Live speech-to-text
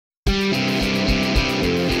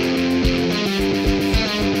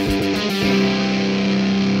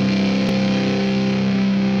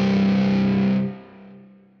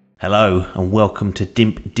Hello and welcome to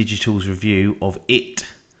Dimp Digital's review of It.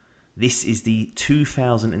 This is the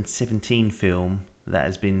 2017 film that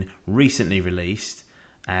has been recently released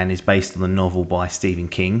and is based on the novel by Stephen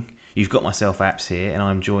King. You've got myself Apps here and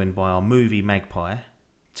I'm joined by our movie magpie,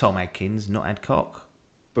 Tom Adkins, not Adcock.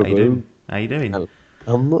 How you doing? How you doing?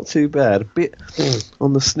 I'm not too bad. A bit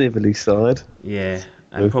on the snivelly side. Yeah,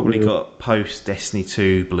 and probably got post Destiny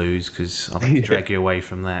 2 blues because I've had to drag you away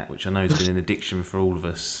from that, which I know has been an addiction for all of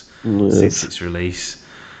us since its release.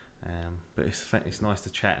 But it's nice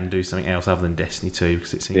to chat and do something else other than Destiny 2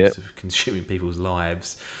 because it seems to be consuming people's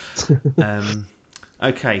lives.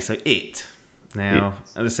 Okay, so It. Now,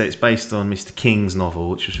 as I said, it's based on Mr. King's novel,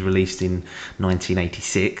 which was released in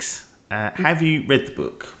 1986. Have you read the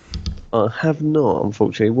book? I have not,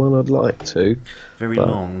 unfortunately. One I'd like to. Very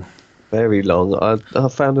long. Very long. I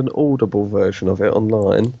found an Audible version of it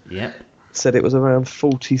online. Yep. Said it was around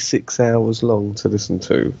 46 hours long to listen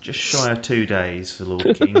to. Just shy of 2 days for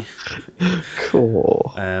Lord King.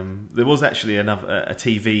 Cool. There was actually a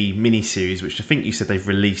TV miniseries, which I think you said they've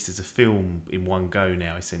released as a film in one go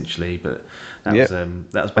now, essentially. But that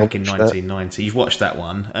was back in 1990. You've watched that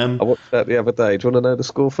one. I watched that the other day. Do you want to know the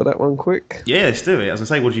score for that one quick? Yeah, let's do it. I was going to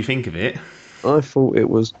say, what do you think of it? I thought it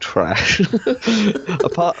was trash.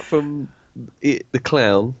 Apart from the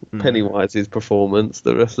clown, Pennywise's performance,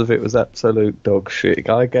 the rest of it was absolute dog shit.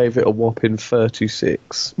 I gave it a whopping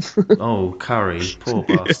 36. Oh, Curry, poor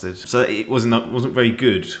bastard. So it wasn't very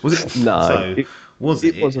good, was it? No, so,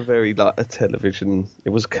 it was a very a television.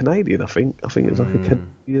 It was Canadian, I think. I think it was like a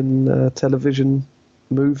Canadian television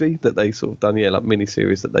movie that they sort of done, like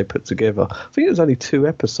miniseries that they put together. I think it was only 2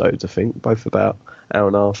 episodes. I think both about hour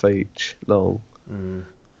and a half each long.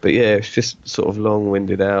 But yeah, it's just sort of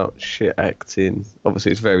long-winded out, shit acting.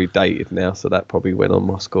 Obviously, it's very dated now, so that probably went on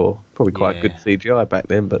my score. Probably quite good CGI back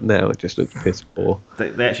then, but now it just looks piss poor.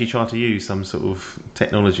 They actually tried to use some sort of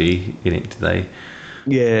technology in it today.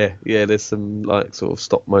 Yeah, there's some sort of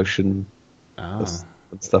stop motion and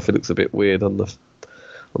stuff. It looks a bit weird on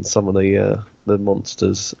some of the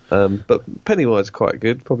monsters. But Pennywise is quite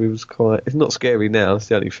good. Probably was quite. It's not scary now. That's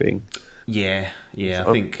the only thing. Yeah.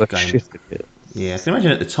 I think yeah, I can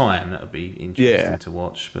imagine at the time that would be interesting to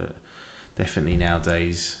watch, but definitely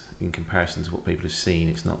nowadays, in comparison to what people have seen,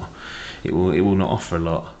 it's not. It will not offer a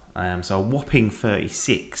lot. So a whopping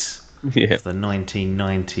 36 of the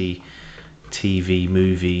 1990 TV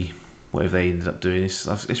movie, whatever they ended up doing. It's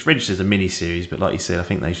registered as a mini-series, but like you said, I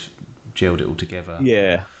think they've gelled it all together.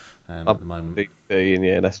 Yeah. At the moment.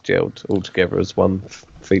 And that's gelled all together as one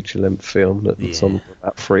feature-length film that's on for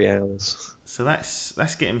about 3 hours. So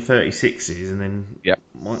that's getting 36s, and then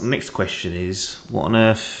my next question is, what on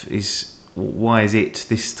earth why is it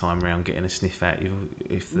this time around getting a sniff at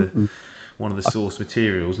if one of the source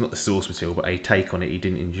materials, not the source material, but a take on it you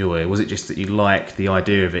didn't enjoy? Was it just that you liked the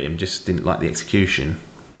idea of it and just didn't like the execution?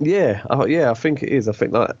 Yeah, I think it is. I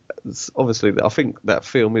think obviously I think that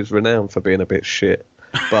film is renowned for being a bit shit.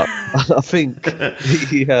 But I think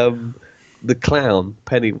the clown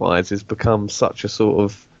Pennywise has become such a sort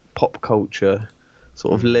of pop culture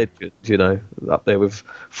sort of legend, up there with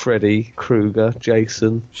Freddy Krueger,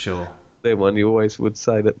 Jason. Sure. Then one you always would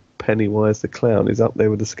say that Pennywise the clown is up there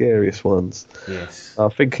with the scariest ones. Yes. I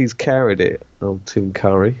think he's carried it. Tim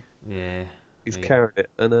Curry. Yeah. He's carried it,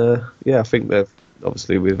 and I think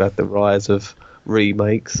we've had the rise of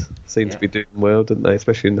remakes. Seem to be doing well, didn't they?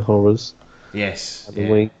 Especially in the horrors. Yes.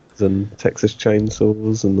 Halloween and Texas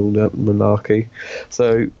Chainsaws and all that malarkey.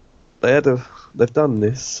 So they've done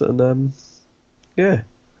this, and we're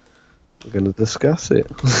going to discuss it.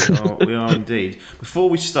 We are indeed. Before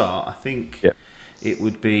we start, I think it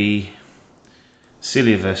would be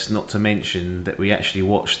silly of us not to mention that we actually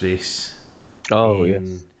watched this.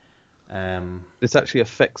 Yes. This actually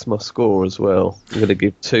affects my score as well. I'm going to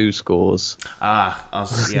give 2 scores.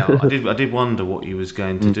 I did wonder what you was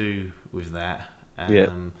going to do with that.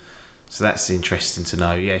 So that's interesting to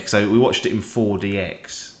know. Yeah, so we watched it in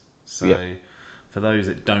 4DX. So for those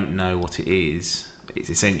that don't know what it is, it's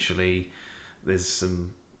essentially there's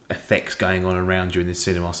some effects going on around you in the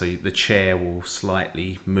cinema. So the chair will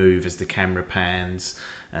slightly move as the camera pans.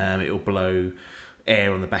 It will blow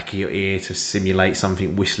air on the back of your ear to simulate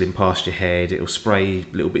something whistling past your head. It'll spray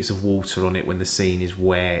little bits of water on it when the scene is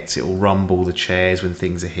wet. It'll rumble the chairs when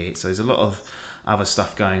things are hit. So there's a lot of other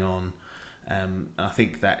stuff going on. And I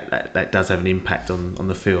think that does have an impact on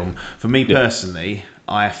the film. For me personally,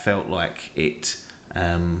 I felt like it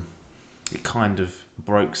kind of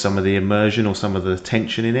broke some of the immersion or some of the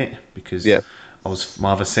tension in it because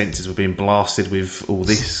my other senses were being blasted with all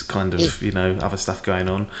this kind of other stuff going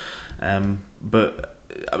on. But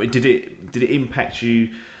I mean, did it impact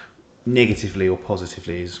you negatively or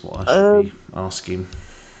positively is what I should be asking.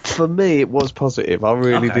 For me, it was positive. I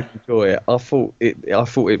really did enjoy it. I thought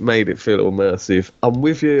it made it feel immersive. I'm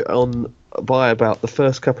with you on by about the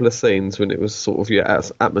first couple of scenes when it was sort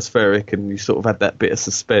of atmospheric and you sort of had that bit of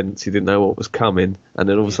suspense. You didn't know what was coming, and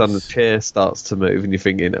then all of a sudden the chair starts to move, and you're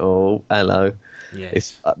thinking, "Oh, hello."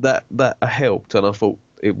 Yes. That helped, and I thought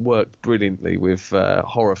it worked brilliantly with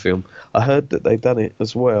horror film. I heard that they've done it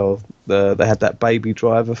as well. They had that Baby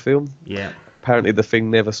Driver film. Yeah. Apparently the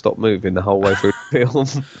thing never stopped moving the whole way through the film.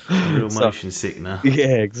 A real motion sickner.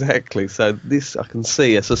 Yeah, exactly. So this, I can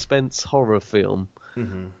see a suspense horror film.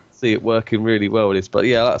 Mm-hmm. See it working really well with this. But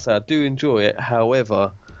yeah, like I say, I do enjoy it.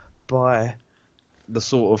 However, by the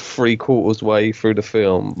sort of 3/4 way through the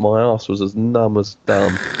film, my arse was as numb as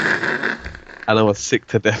dumb. And I was sick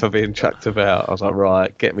to death of being chucked about. I was like,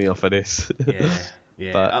 right, get me off of this.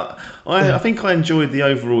 Yeah. But I think I enjoyed the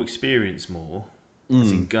overall experience more.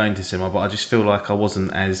 As in going to cinema, but I just feel like I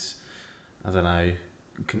wasn't as, I don't know,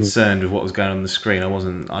 concerned with what was going on the screen.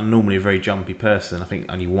 I'm normally a very jumpy person. I think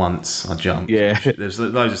only once I jumped. Yeah. There's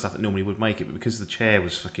loads of stuff that normally would make it, but because the chair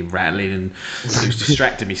was fucking rattling and it was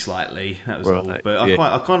distracting me slightly, that was all. But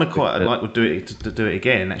I kind of quite like would do it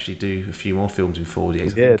again and actually do a few more films in 4DX. I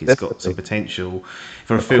think it's got some potential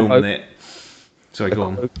for a film that... Sorry, go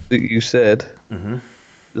on. That you said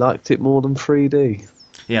liked it more than 3D.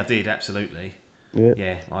 Yeah, I did, absolutely.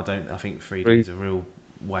 Yeah, I think 3D is a real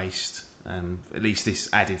waste. At least this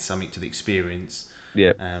added something to the experience.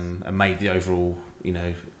 Yeah. And made the overall,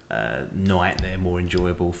 night there more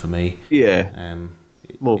enjoyable for me. Yeah.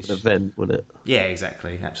 More of an event, wasn't it? Yeah,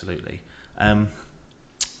 exactly, absolutely.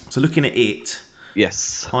 So looking at it,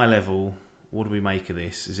 yes, high level, what do we make of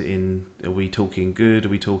this? Are we talking good? Are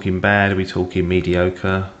we talking bad? Are we talking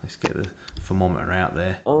mediocre? Let's get the thermometer out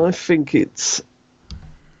there. I think it's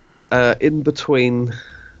in between.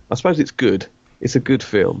 I suppose it's good. It's a good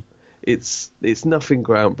film. It's nothing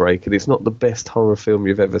groundbreaking. It's not the best horror film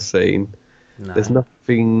you've ever seen. No. There's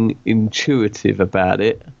nothing intuitive about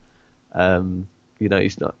it.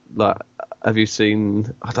 It's not like. Have you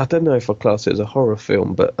seen? I don't know if I class it as a horror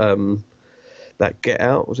film, but that Get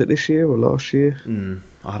Out, was it this year or last year?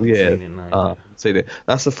 I haven't seen it. No. I haven't seen it.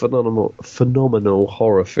 That's a phenomenal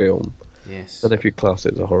horror film. Yes. I don't know if you class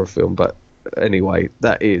it as a horror film, but anyway,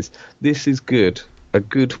 this is good. A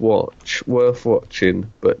good watch, worth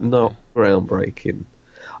watching, but not groundbreaking.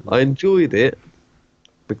 I enjoyed it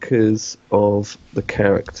because of the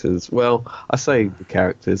characters. Well, I say the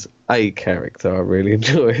characters. A character I really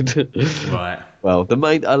enjoyed. Right. Well,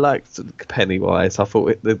 I liked Pennywise. I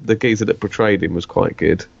thought the geezer that portrayed him was quite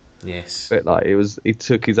good. Yes. But he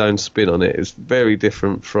took his own spin on it. It's very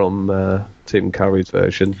different from Tim Curry's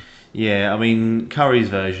version. Yeah, I mean, Curry's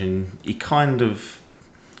version, he kind of,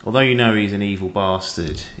 although he's an evil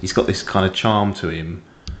bastard, he's got this kind of charm to him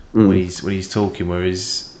when he's talking.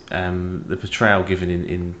 Whereas the portrayal given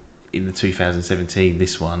in the 2017,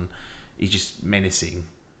 this one, he's just menacing.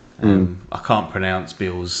 I can't pronounce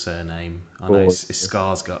Bill's surname. I know it's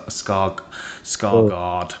Skarsgård.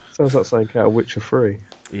 Sounds like something out of Witcher 3.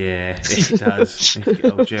 Yeah, it does.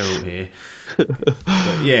 Old Gerald here.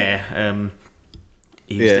 But yeah,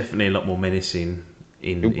 he's definitely a lot more menacing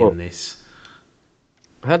in this.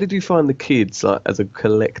 How did you find the kids, like, as a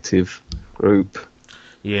collective group?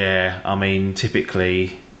 Yeah, I mean,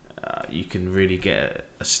 typically you can really get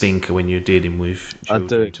a stinker when you're dealing with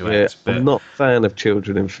children to act. But I'm not a fan of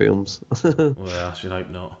children in films. Well, I should hope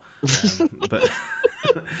not. But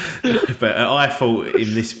I thought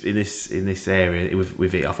in this area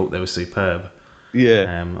with it, I thought they were superb.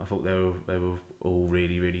 Yeah. I thought they were all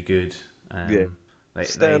really, really good.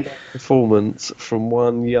 Stand-up performance from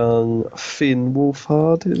one young Finn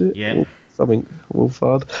Wolfhard, is it? Yeah. Something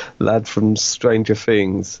Wolfhard, lad from Stranger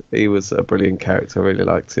Things. He was a brilliant character. I really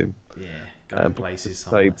liked him. Yeah, going places,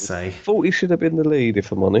 I would say. Thought he should have been the lead,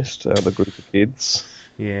 if I'm honest, out of the group of kids.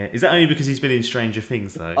 Yeah, is that only because he's been in Stranger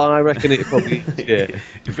Things, though? I reckon it probably is, yeah.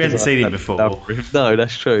 If we hadn't seen him before. No,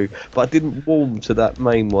 that's true. But I didn't warm to that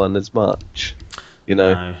main one as much.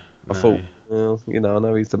 No. I thought, well, I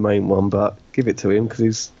know he's the main one, but give it to him because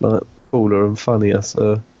he's like cooler and funnier.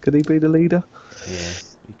 So could he be the leader? Yeah.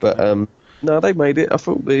 But no, they made it. I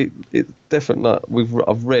thought it definitely.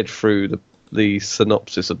 I've read through the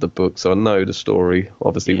synopsis of the book, so I know the story.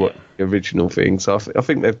 Obviously, what the original thing. So I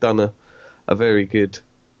think they've done a very good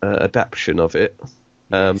adaptation of it.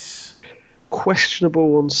 Yes.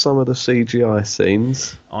 Questionable on some of the CGI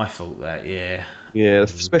scenes. I thought that, yeah. Yeah,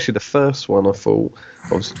 especially the first one. I thought,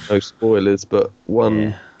 obviously no spoilers, but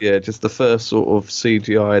just the first sort of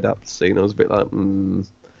CGI'd up scene. I was a bit like,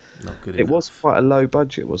 not good. It was quite a low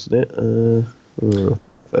budget, wasn't it?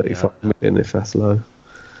 35 million if that's low.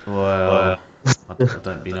 Well, I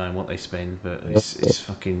don't be knowing what they spend, but it's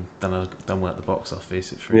fucking done well at the box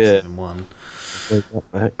office at 371.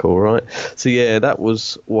 Back, all right. So yeah, that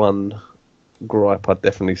was one gripe I'd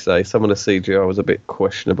definitely say. Some of the CGI was a bit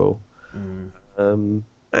questionable.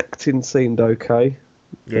 Acting seemed okay.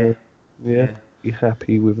 Yeah. You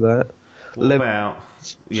happy with that? What about,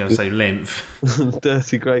 say length?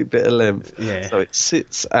 Dirty great bit of length. Yeah. So it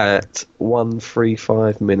sits at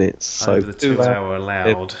 135 minutes. So over the 2 hour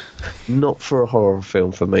allowed. Not for a horror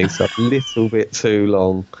film for me, so a little bit too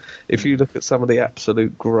long. If you look at some of the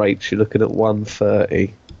absolute greats, you're looking at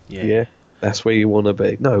 130. Yeah. That's where you want to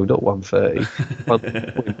be. No, not 130.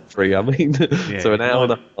 1.3, I mean. So an hour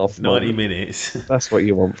and a half. 90 minutes. That's what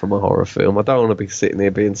you want from a horror film. I don't want to be sitting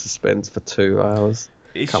here being suspense for 2 hours.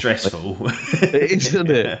 It's stressful. It is,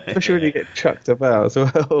 isn't it? Especially when you get chucked about as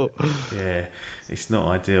well. Yeah, it's not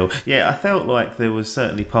ideal. Yeah, I felt like there was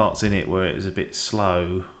certainly parts in it where it was a bit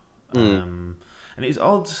slow. And it was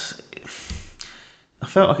odd. I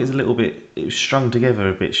felt like it was strung together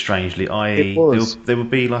a bit strangely, i.e. there would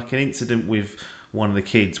be like an incident with one of the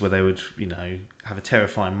kids where they would, have a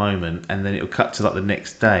terrifying moment, and then it would cut to like the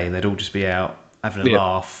next day and they'd all just be out having a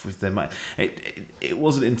laugh with their mate. It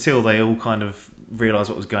wasn't until they all kind of realised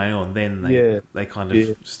what was going on, then they kind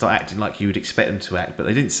of start acting like you would expect them to act, but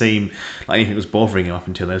they didn't seem like anything was bothering them up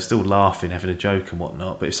until they were still laughing, having a joke and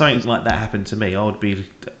whatnot. But if something like that happened to me, I don't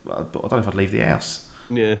know if I'd leave the house.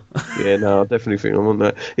 No, I definitely think I'm on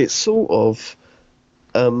that. It sort of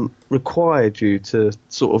required you to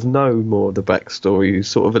sort of know more of the backstory. You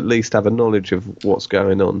sort of at least have a knowledge of what's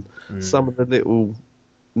going on. Some of the little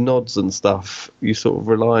nods and stuff, you sort of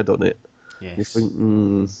relied on it. Yes. You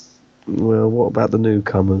think, well, what about the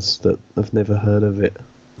newcomers that have never heard of it?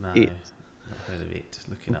 No, not heard of it. Just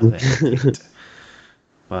looking up there.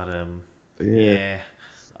 But yeah.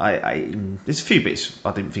 There's a few bits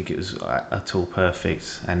I didn't think it was at all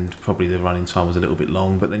perfect, and probably the running time was a little bit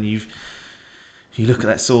long. But then you look at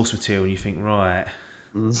that source material and you think, right,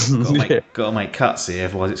 got to make cuts here,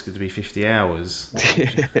 otherwise it's going to be 50 hours.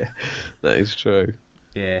 Yeah, that is true.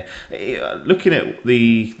 Yeah, looking at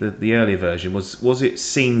the earlier version, was it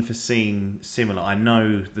scene for scene similar? I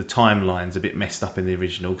know the timeline's a bit messed up in the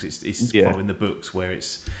original because it's following the books where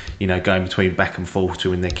it's going between back and forth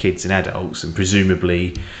between their kids and adults, and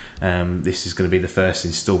presumably this is going to be the first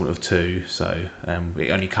instalment of 2, so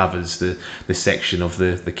it only covers the section of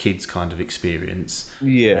the kids kind of experience.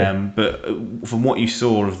 But from what you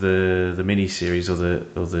saw of the mini series or the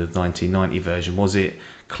 1990 version, was it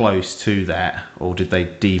close to that, or did they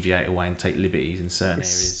deviate away and take liberties in certain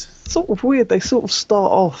areas? Sort of weird. They sort of start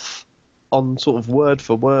off on sort of word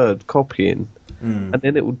for word copying, and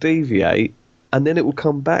then it will deviate, and then it will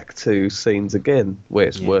come back to scenes again where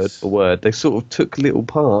it's word for word. They sort of took little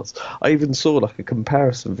parts. I even saw like a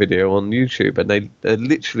comparison video on YouTube, and they're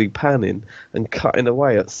literally panning and cutting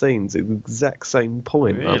away at scenes at the exact same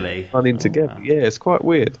point. Really? Running together. Wow. Yeah, it's quite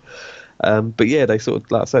weird. But yeah, they sort of,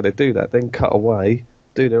 like I say, they do that, then cut away,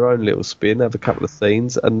 do their own little spin, have a couple of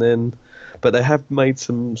scenes, and then... But they have made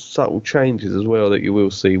some subtle changes as well that you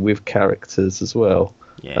will see with characters as well.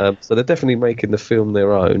 Yeah. So they're definitely making the film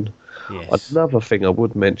their own. Yes. Another thing I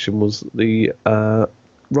would mention was the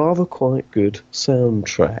rather quite good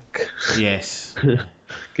soundtrack. Yes.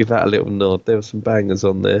 Give that a little nod. There were some bangers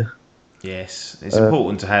on there. Yes. It's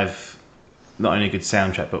important to have not only a good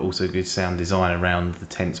soundtrack, but also good sound design around the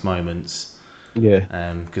tense moments.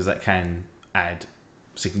 Yeah. Because that can add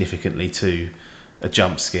significantly to a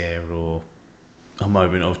jump scare or a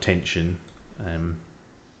moment of tension.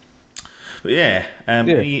 But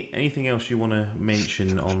anything else you want to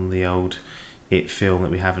mention on the old It film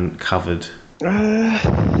that we haven't covered?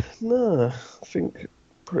 No, I think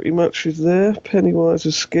pretty much is there. Pennywise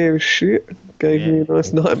is scary as shit. Gave me a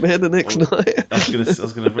nice nightmare the next night. I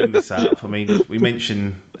was gonna bring this up. I mean, we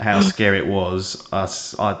mentioned how scary it was.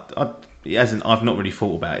 I've not really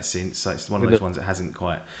thought about it since, so it's one of those ones that hasn't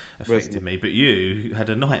quite affected me. But you had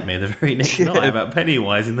a nightmare the very next night about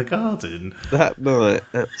Pennywise in the garden. That night,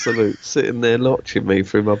 absolute, sitting there watching me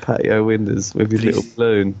through my patio windows with his little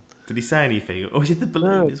balloon. Did he say anything? Or did the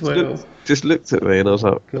balloon as well? Just looked at me and I was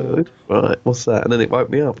like, good. Right, what's that? And then it woke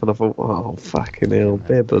me up and I thought, oh, fucking hell,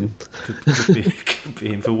 Bevan. Could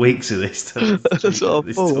be in for weeks of this. That's what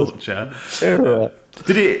I thought. Torture. Yeah, right.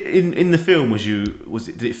 Did it in the film?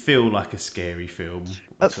 Did it feel like a scary film?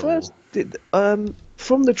 At first,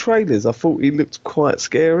 from the trailers, I thought he looked quite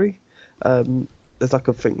scary. In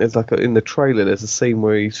the trailer, there's a scene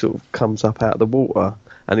where he sort of comes up out of the water,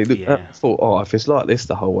 and he looked. I thought, if it's like this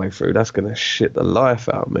the whole way through, that's going to shit the life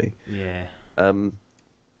out of me. Yeah.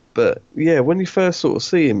 But yeah, when you first sort of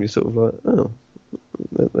see him, you're sort of like, oh,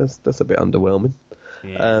 that's a bit underwhelming.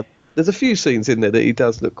 Yeah. There's a few scenes in there that he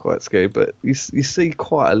does look quite scary, but you see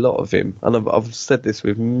quite a lot of him. And I've said this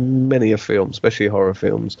with many a film, especially horror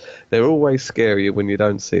films. They're always scarier when you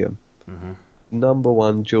don't see them. Mm-hmm. Number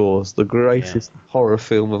one, Jaws, the greatest horror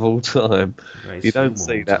film of all time. You don't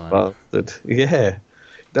see that bastard. Yeah.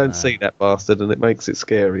 Don't see that bastard, and it makes it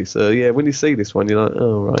scary. So yeah, when you see this one, you're like,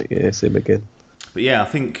 oh right, yeah, it's him again. But yeah, I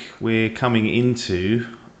think we're coming into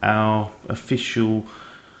our official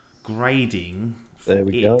grading for There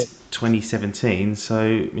we go. 2017.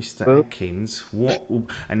 So, Mr. Well, Adkins,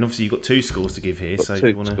 and obviously you've got 2 scores to give here. So, do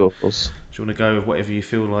you want to go with whatever you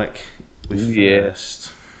feel like with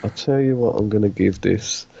first? I'll tell you what I'm going to give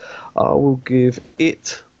this. I will give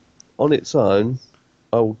it on its own.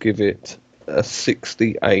 I will give it a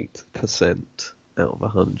 68% out of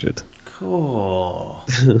 100. Cool.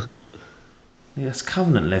 Yeah, it's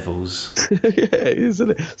Covenant levels. Yeah,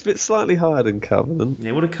 isn't it? It's a bit slightly higher than Covenant.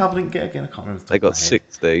 Yeah, what did Covenant get again? I can't remember. They got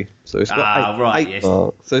 60, so it's got eight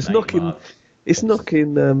marks. So it's knocking. It's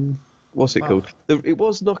knocking. What's it called? It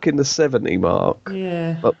was knocking the 70 mark.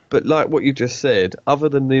 Yeah. But like what you just said, other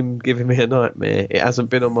than him giving me a nightmare, it hasn't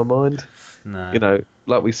been on my mind. No. You know,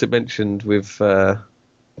 like we mentioned with who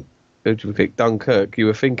did we pick? Dunkirk. You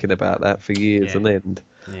were thinking about that for years on end.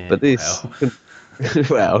 Yeah, but this.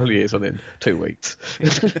 Well, years on end, 2 weeks.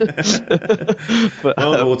 But,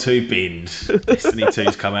 World War II binned. Destiny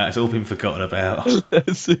 2's come out. It's all been forgotten about.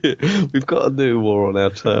 That's it. We've got a new war on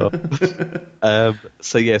our tail.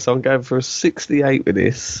 So yes, I'm going for a 68 with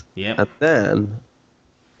this. Yep. And then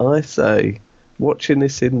I say watching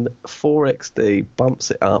this in 4XD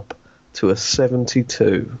bumps it up to a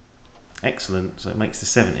 72. Excellent. So it makes the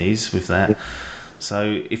 70s with that.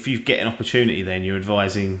 So if you get an opportunity, then you're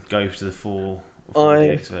advising go to the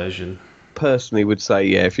 4DX version. Personally, would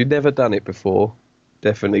say if you've never done it before,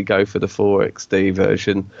 definitely go for the 4XD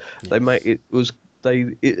version. Yes. They make it was.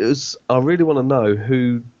 I really want to know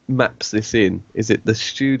who maps this in. Is it the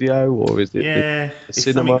studio or is it the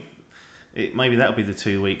cinema? Maybe that'll be the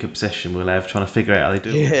 2-week obsession we'll have, trying to figure out how they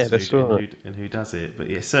do it. Yeah, that's right. And who does it.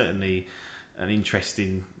 But yeah, certainly an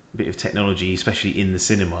interesting bit of technology, especially in the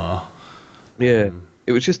cinema. Yeah,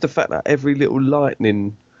 it was just the fact that every little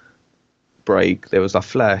lightning break, there was a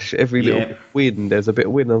flash. Every little wind, there's a bit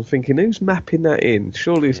of wind. I'm thinking, who's mapping that in?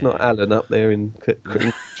 Surely it's not Alan up there in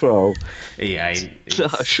control. He ain't. No,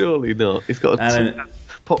 surely not. He's got a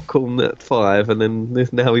popcorn at 5, and then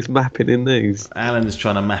now he's mapping in these. Alan's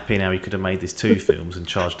trying to map in how he could have made this 2 films and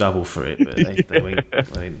charged double for it, but they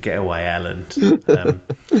went, get away, Alan.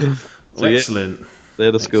 Excellent.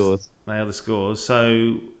 They're the scores. They are the scores.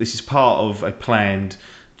 So this is part of a planned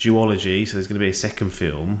duology. So there's going to be a second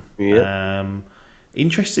film. Yeah.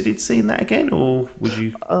 Interested in seeing that again, or would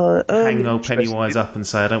you hang old Pennywise up and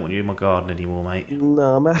say, "I don't want you in my garden anymore, mate"?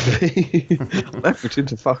 No, I'm happy. I'm happy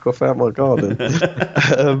to fuck off out my garden.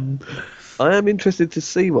 I am interested to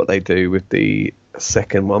see what they do with the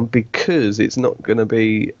second one, because it's not going to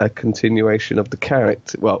be a continuation of the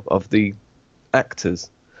character, of the actors.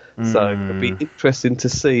 So it'll be interesting to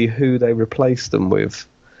see who they replace them with.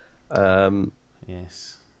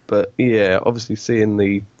 Yes. But yeah,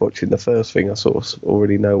 obviously watching the first thing, I sort of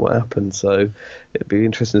already know what happened. So it'd be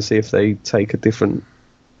interesting to see if they take a different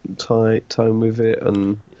tone with it.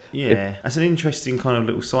 And that's an interesting kind of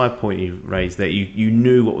little side point you raised there. You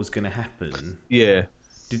knew what was going to happen. Yeah.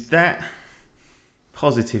 Did that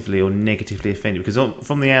positively or negatively offend you? Because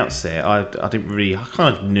from the outset, I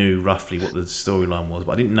kind of knew roughly what the storyline was,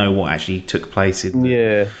 but I didn't know what actually took place in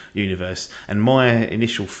the universe. And my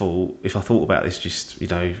initial thought, if I thought about this, just you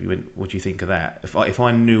went, what do you think of that? If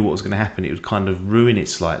I knew what was going to happen, it would kind of ruin it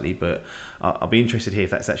slightly. But I'll be interested here if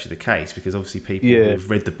that's actually the case, because obviously people who've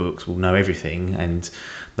read the books will know everything, and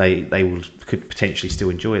they could potentially still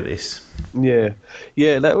enjoy this. Yeah,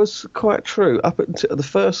 that was quite true. Up until the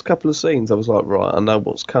first couple of scenes, I was like, right, I know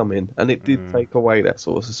what's coming, and it did take away that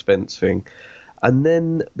sort of suspense thing. And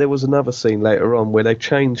then there was another scene later on where they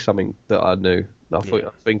changed something that I knew.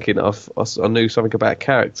 I knew something about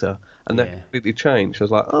character, and that completely changed. I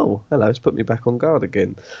was like, oh, hello, it's put me back on guard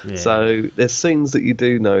again. Yeah. So there's scenes that you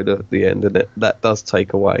do know at the end, and that does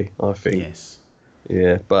take away, I think. Yes.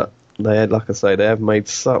 Yeah, but they had, like I say, they have made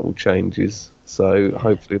subtle changes. So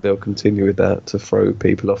hopefully they'll continue with that to throw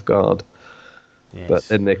people off guard. Yes. But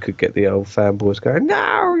then they could get the old fanboys going,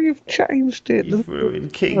 no, you've changed it. You've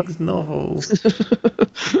ruined King's novels.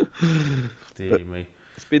 Dear me.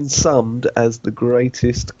 It's been summed as the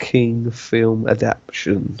greatest King film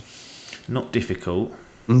adaptation. Not difficult.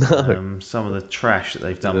 No. Some of the trash that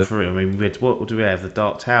they've done through. I mean, what do we have? The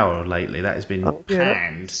Dark Tower lately. That has been That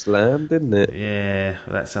panned. slammed, didn't it? Yeah,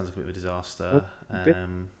 that sounds a bit of a disaster.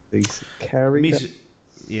 Decent carry.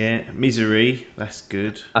 Misery. That's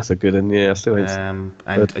good. That's a good one. Yeah, I still ain't.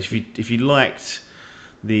 And if you liked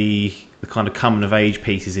the kind of coming of age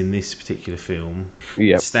pieces in this particular film,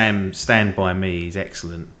 Stand By Me is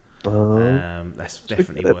excellent. That's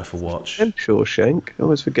definitely worth a watch. And Shawshank, I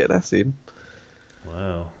always forget that's him.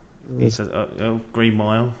 Well, he says, Green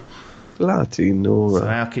Mile. Bloody Nora. So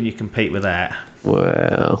how can you compete with that?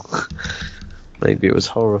 Well, maybe it was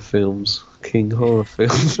horror films, King horror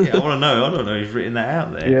films. Yeah, I want to know. I don't know who's written that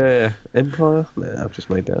out there. Yeah, Empire. Nah, I've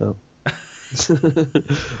just made that up.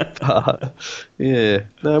 But yeah,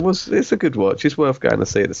 no, it's a good watch. It's worth going to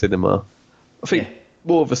see at the cinema. I think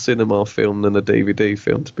more of a cinema film than a DVD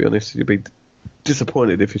film. To be honest, you'd be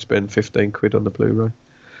disappointed if you spend £15 on the Blu-ray.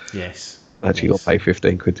 Yes. Actually, you got to pay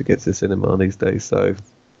 £15 to get to the cinema these days. So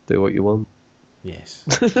do what you want. Yes.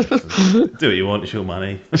 Do what you want. It's your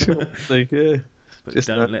money. Yeah. But just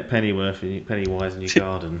don't let Pennywise in your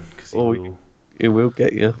garden, because it will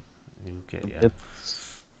get you. He will get you.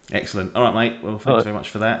 Excellent. All right, mate. Well, thanks very much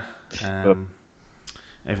for that.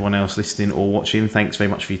 Everyone else listening or watching, thanks very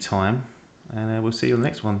much for your time, and we'll see you on the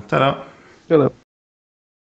next one. Ta-da. Ta-da.